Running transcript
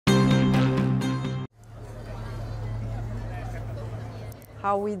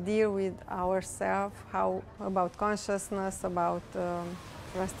how we deal with ourselves, how about consciousness, about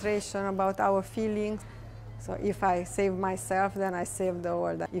frustration, about our feelings. So if I save myself, then I save the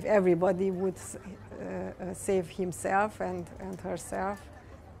world. If everybody would save himself and herself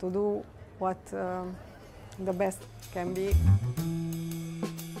to do what the best can be.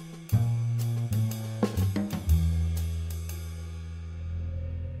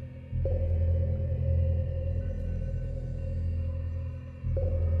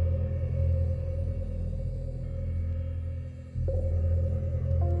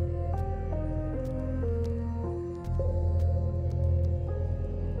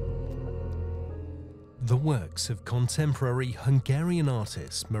 The works of contemporary Hungarian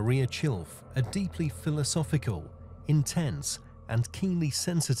artist Maria Chilf are deeply philosophical, intense, and keenly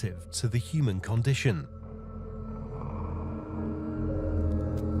sensitive to the human condition.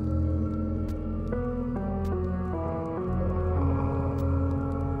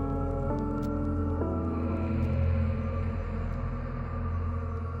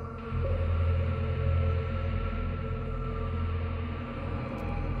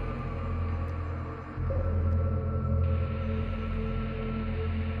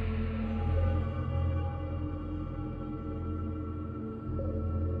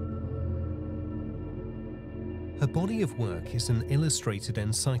 Her body of work is an illustrated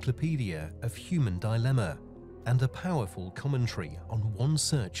encyclopedia of human dilemma and a powerful commentary on one's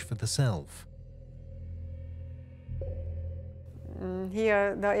search for the self.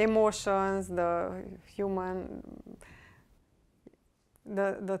 Here, the emotions, the human,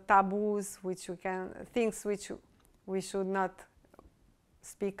 the taboos, things which we should not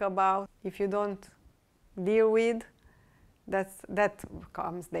speak about. If you don't deal with, that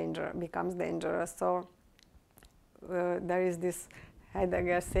becomes dangerous. So there is this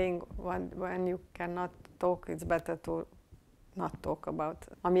Heidegger saying, when you cannot talk, it's better to not talk about.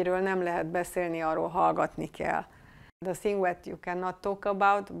 Amiről nem lehet beszélni, arról hallgatni kell. The thing that you cannot talk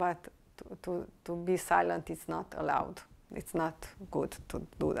about, but to be silent is not allowed. It's not good to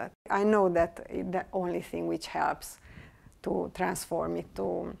do that. I know that the only thing which helps to transform it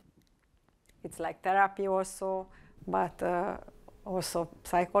it's like therapy also, but also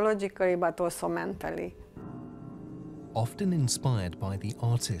psychologically, but also mentally. Often inspired by the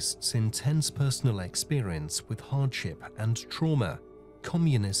artist's intense personal experience with hardship and trauma,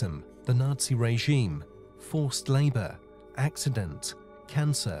 communism, the Nazi regime, forced labor, accident,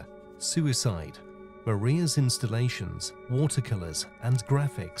 cancer, suicide, Maria's installations, watercolors, and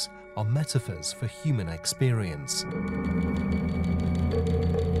graphics are metaphors for human experience.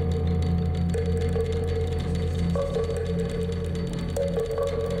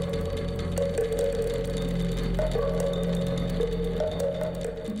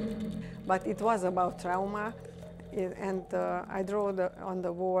 But it was about trauma, and I drew on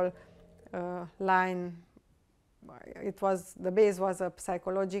the wall line. The base was a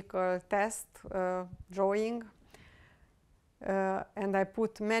psychological test drawing, and I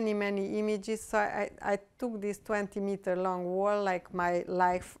put many images. So I took this 20-meter long wall, like my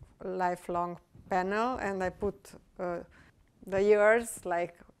lifelong panel, and I put the years,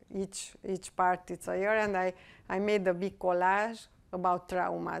 like each part it's a year, and I made a big collage about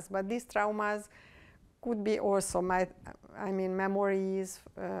traumas. But these traumas could be also memories,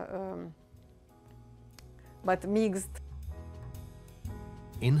 but mixed.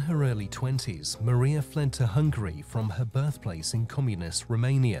 In her early 20s, Maria fled to Hungary from her birthplace in communist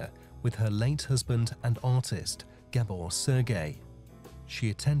Romania with her late husband and artist, Gabor Sergei.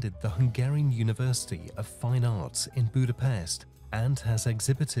 She attended the Hungarian University of Fine Arts in Budapest and has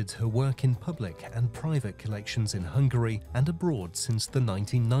exhibited her work in public and private collections in Hungary and abroad since the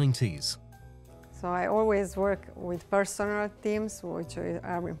 1990s. So I always work with personal themes, which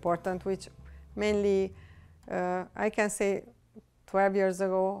are important, which mainly, I can say 12 years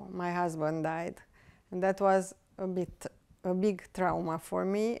ago, my husband died. And that was a big trauma for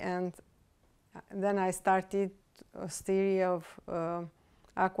me. And then I started a series of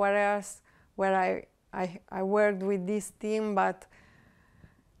aquarels where I worked with this theme, but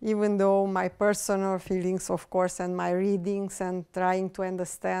even though my personal feelings, of course, and my readings and trying to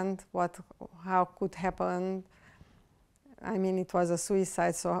understand how could happen, it was a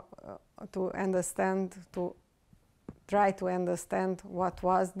suicide, so to try to understand what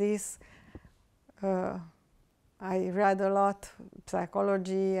was this, I read a lot,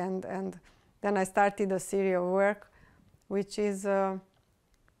 psychology, and then I started a series of work, which is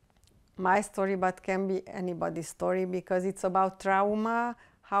my story, but can be anybody's story, because it's about trauma,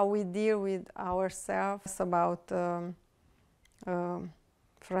 how we deal with ourselves, about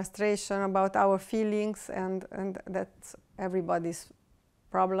frustration, about our feelings, and that's everybody's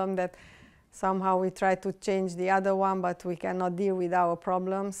problem that somehow we try to change the other one, but we cannot deal with our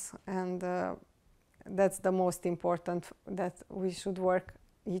problems. And that's the most important, that we should work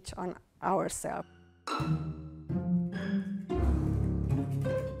each on ourselves.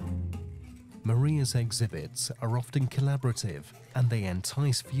 Maria's exhibits are often collaborative, and they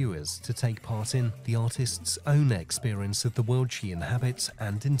entice viewers to take part in the artist's own experience of the world she inhabits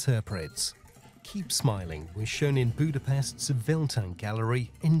and interprets. Keep Smiling was shown in Budapest's Viltán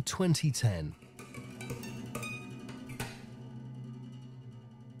Gallery in 2010.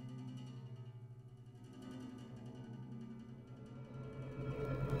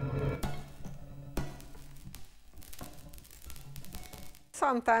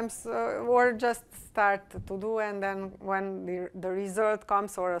 Sometimes or just start to do, and then when the result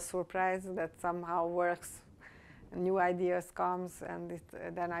comes, or a surprise that somehow works, new ideas comes, and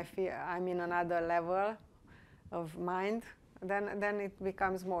then I feel I'm in another level of mind, then it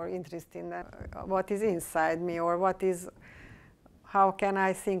becomes more interesting than what is inside me, or how can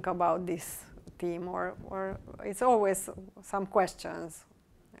I think about this theme, or it's always some questions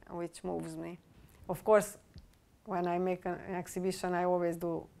which moves me. Of course, when I make an exhibition, I always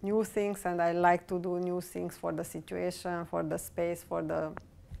do new things, and I like to do new things for the situation, for the space, for the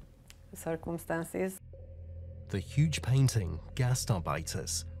circumstances. The huge painting,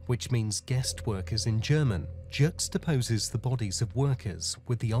 Gastarbeiters, which means guest workers in German, juxtaposes the bodies of workers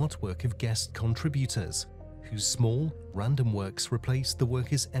with the artwork of guest contributors, whose small, random works replace the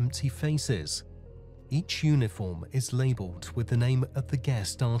workers' empty faces. Each uniform is labelled with the name of the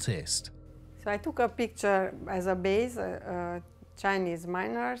guest artist. So I took a picture as a base, Chinese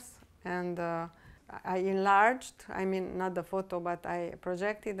miners, and I enlarged, I mean not the photo, but I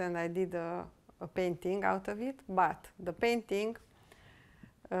projected and I did a painting out of it. But the painting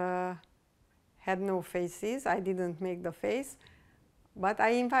had no faces, I didn't make the face, but I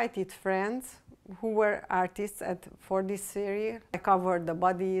invited friends who were artists for this series. I covered the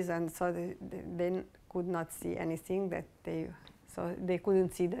bodies, and so they could not see anything, so they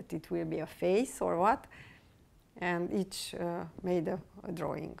couldn't see that it will be a face or what, and each made a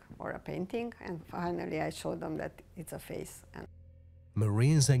drawing or a painting, and finally I showed them that it's a face.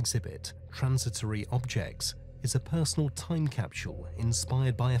 Maria's exhibit, Transitory Objects, is a personal time capsule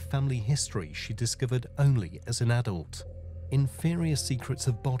inspired by a family history she discovered only as an adult. Inferior Secrets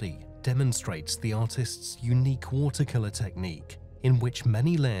of Body demonstrates the artist's unique watercolor technique, in which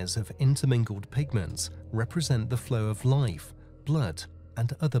many layers of intermingled pigments represent the flow of life, blood,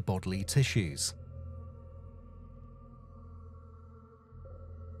 and other bodily tissues.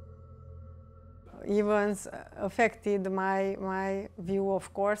 Events affected my view,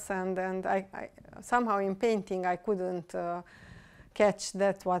 of course, and I somehow in painting I couldn't catch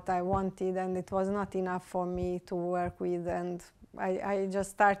that what I wanted, and it was not enough for me to work with, and I just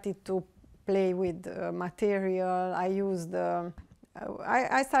started to play with material.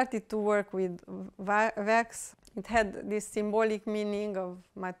 I started to work with wax. It had this symbolic meaning of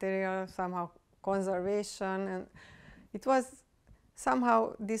material, somehow conservation, and it was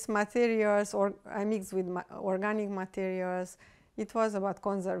somehow these materials, or I mixed with organic materials. It was about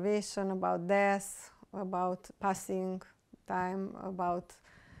conservation, about death, about passing time, about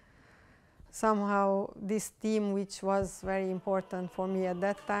somehow this theme which was very important for me at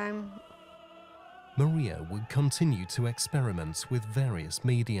that time. Maria would continue to experiment with various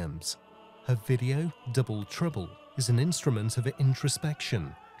mediums. Her video, Double Trouble, is an instrument of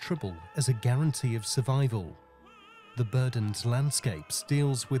introspection, trouble as a guarantee of survival. The Burdened Landscapes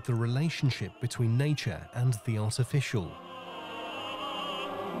deals with the relationship between nature and the artificial.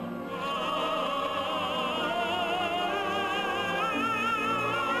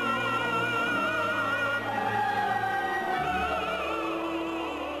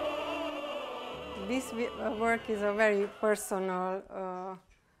 This work is a very personal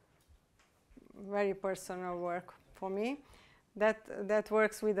work for me. That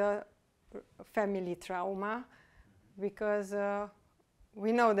works with a family trauma, because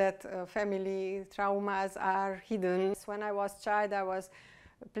we know that family traumas are hidden. When I was a child, I was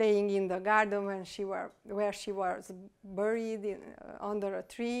playing in the garden where she was buried under a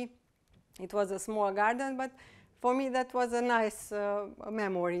tree. It was a small garden, but for me that was a nice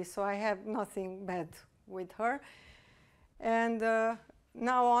memory, so I have nothing bad with her. And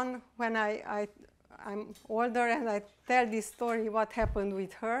now on, when I'm older and I tell this story, what happened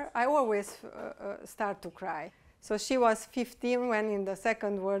with her, I always start to cry. So she was 15 when in the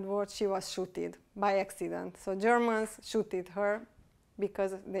Second World War she was shooted by accident. So Germans shooted her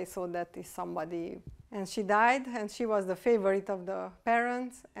because they thought that is somebody. And she died, and she was the favorite of the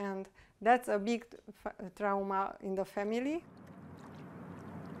parents, and that's a big trauma in the family.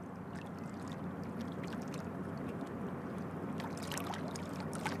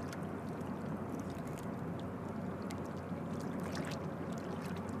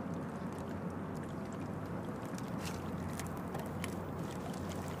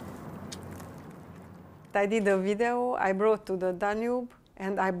 I did a video, I brought to the Danube,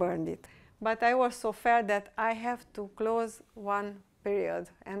 and I burned it. But I was so fair that I have to close one period,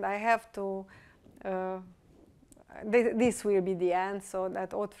 and I have to, this will be the end, so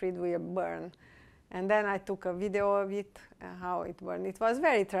that Ottfried will burn. And then I took a video of it, how it burned. It was a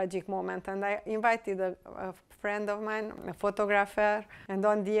very tragic moment, and I invited a friend of mine, a photographer, and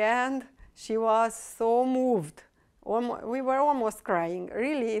on the end, she was so moved. We were almost crying.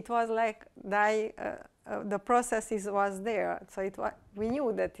 Really, it was like the process was there. So we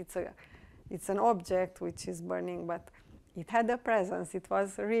knew that it's an object which is burning, but it had a presence. It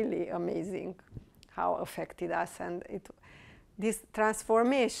was really amazing how it affected us. And this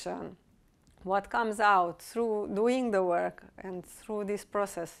transformation, what comes out through doing the work and through these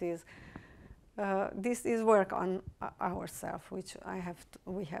processes, this is work on ourselves, which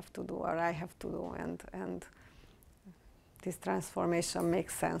we have to do, or I have to do, and this transformation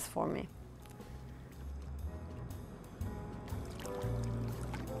makes sense for me.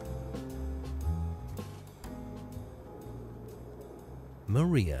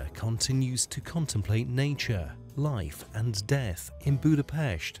 Maria continues to contemplate nature, life and death in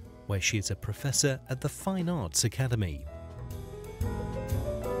Budapest, where she is a professor at the Fine Arts Academy.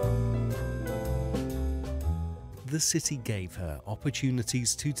 The city gave her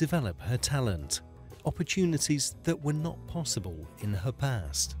opportunities to develop her talent, opportunities that were not possible in her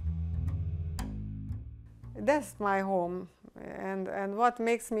past. That's my home, and what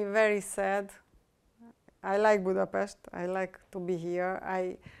makes me very sad, I like Budapest, I like to be here.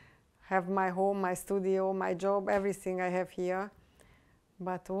 I have my home, my studio, my job, everything I have here.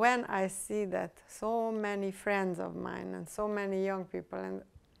 But when I see that so many friends of mine and so many young people and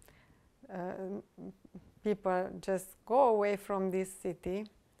people just go away from this city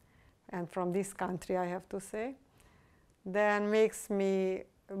and from this country, I have to say, then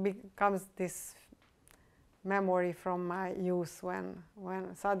becomes this memory from my youth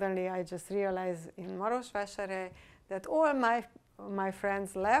when suddenly I just realized in Marosvásárhely that all my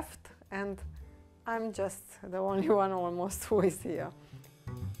friends left and I'm just the only one almost who is here.